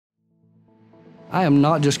I am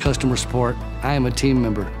not just customer support, I am a team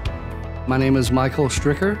member. My name is Michael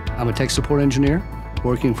Stricker. I'm a tech support engineer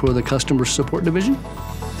working for the customer support division.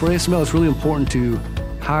 For ASML, it's really important to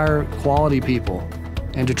hire quality people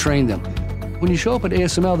and to train them. When you show up at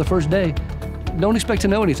ASML the first day, don't expect to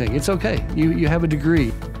know anything. It's okay. You have a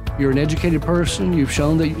degree. You're an educated person. You've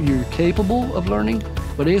shown that you're capable of learning,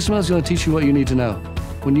 but ASML is going to teach you what you need to know.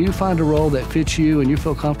 When you find a role that fits you and you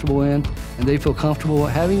feel comfortable in, and they feel comfortable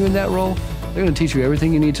having you in that role, they're going to teach you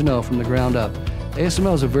everything you need to know from the ground up.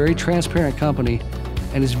 ASML is a very transparent company,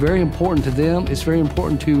 and it's very important to them, it's very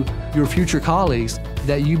important to your future colleagues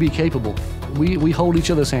that you be capable. We hold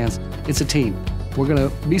each other's hands. It's a team. We're going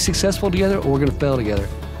to be successful together or we're going to fail together,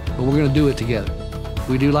 but we're going to do it together.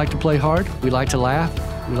 We do like to play hard, we like to laugh,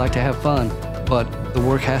 we like to have fun, but the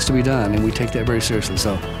work has to be done, and we take that very seriously,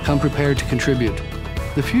 so come prepared to contribute.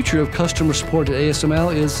 The future of customer support at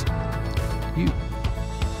ASML is you.